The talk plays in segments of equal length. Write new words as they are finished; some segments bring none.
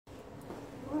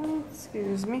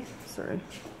Excuse me, sorry.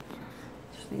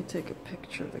 Just need to take a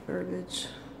picture of the garbage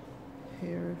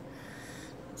here.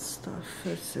 Stuff.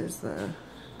 This is the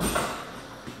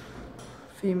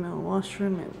female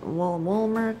washroom at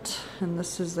Walmart, and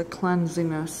this is the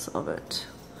cleansiness of it.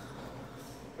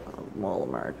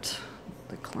 Walmart.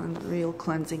 The real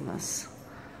cleansiness.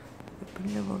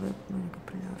 Walmart.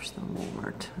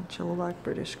 Chilliwack,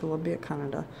 British Columbia,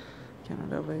 Canada.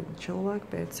 Canada, Chilliwack,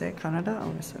 B.C.Canada.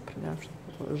 On se pridavši.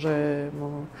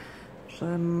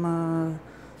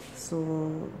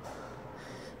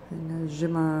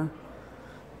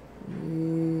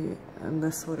 And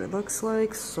that's what it looks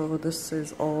like. So this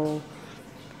is all,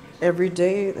 every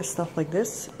day the stuff like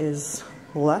this is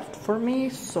left for me,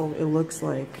 so it looks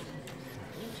like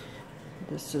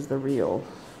this is the real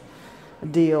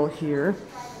deal here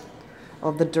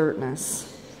of the dirtness.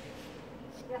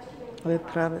 Ove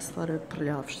prave stvari od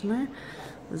prljavštine,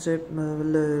 že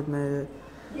me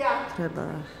treba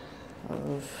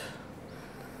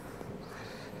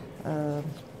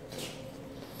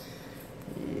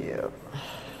yep.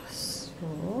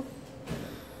 So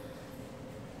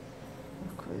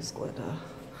kako izgleda.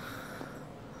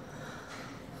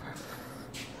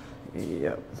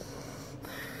 Yep.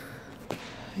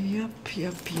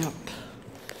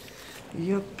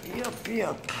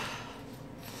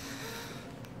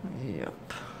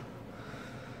 Yep.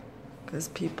 Because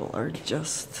people are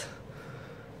just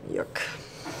yuck.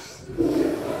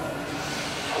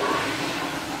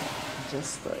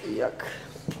 Just yuck.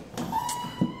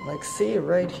 Like, see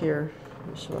right here.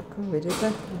 Do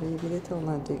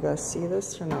you guys see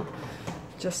this or no?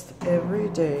 Just every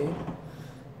day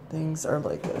things are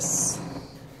like this.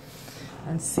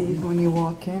 And see when you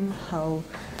walk in how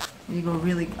you go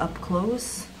really up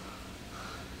close.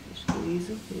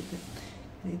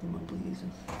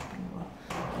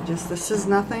 Just, this is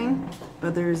nothing,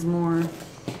 but there's more.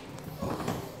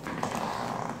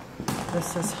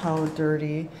 This is how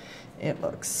dirty it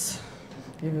looks.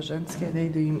 They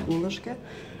do im uloške,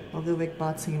 ovdje uvijek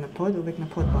bacaju na pod, uvijek na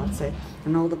pod bacaju.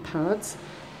 And all the pads,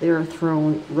 they are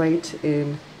thrown right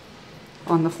in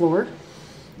on the floor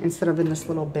instead of in this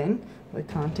little bin. We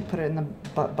can't put it in the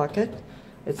bucket.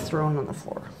 It's thrown on the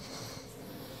floor.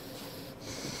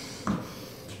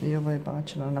 I ovo je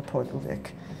bačeno na pod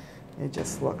uvijek. It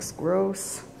just looks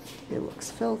gross. It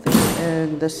looks filthy,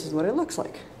 and this is what it looks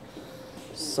like.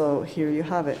 So here you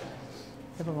have it.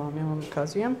 Evo vam, ja vam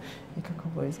ukazujem I kako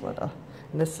ovo izgleda.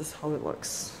 And this is how it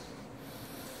looks.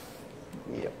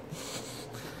 Yep.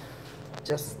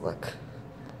 Just look.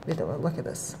 Look at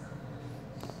this.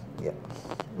 Yep.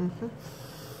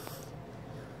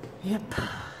 Yep.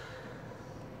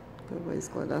 Ovo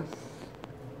izgleda.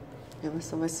 Evo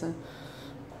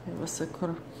se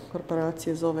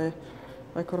korporacije zove,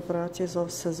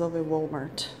 se zove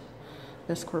Walmart.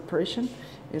 This corporation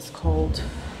is called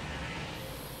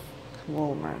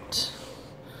Walmart.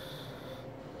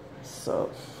 So,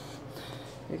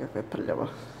 I kako je prljavo.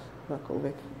 Ovako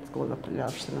uvijek izgleda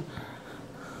prljavština.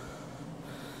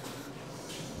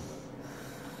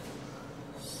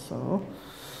 So,